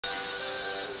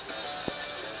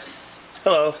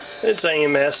Hello, it's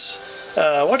AMS.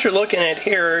 What you're looking at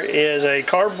here is a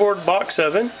cardboard box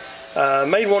oven.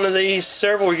 Made one of these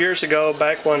several years ago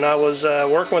back when I was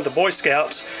working with the Boy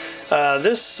Scouts.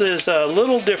 This is a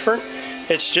little different.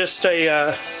 It's just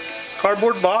a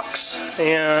cardboard box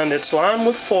and it's lined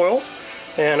with foil,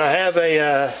 and I have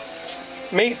a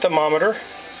meat thermometer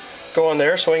going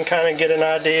there so we can kind of get an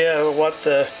idea of what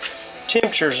the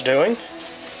temperature's doing.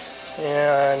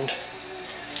 And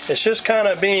it's just kind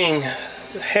of being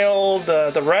held,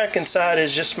 the rack inside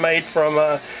is just made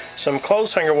from some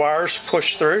clothes hanger wires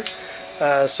pushed through,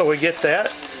 so we get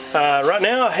that. Right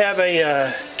now I have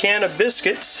a can of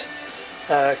biscuits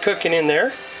cooking in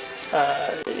there.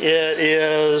 It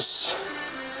is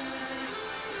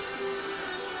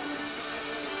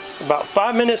about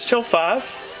 5 minutes till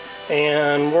 5,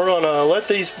 and we're going to let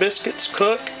these biscuits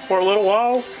cook for a little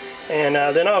while, and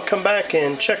then I'll come back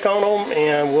and check on them,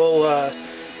 and we'll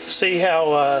see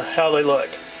how they look.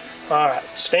 Alright,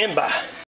 stand by.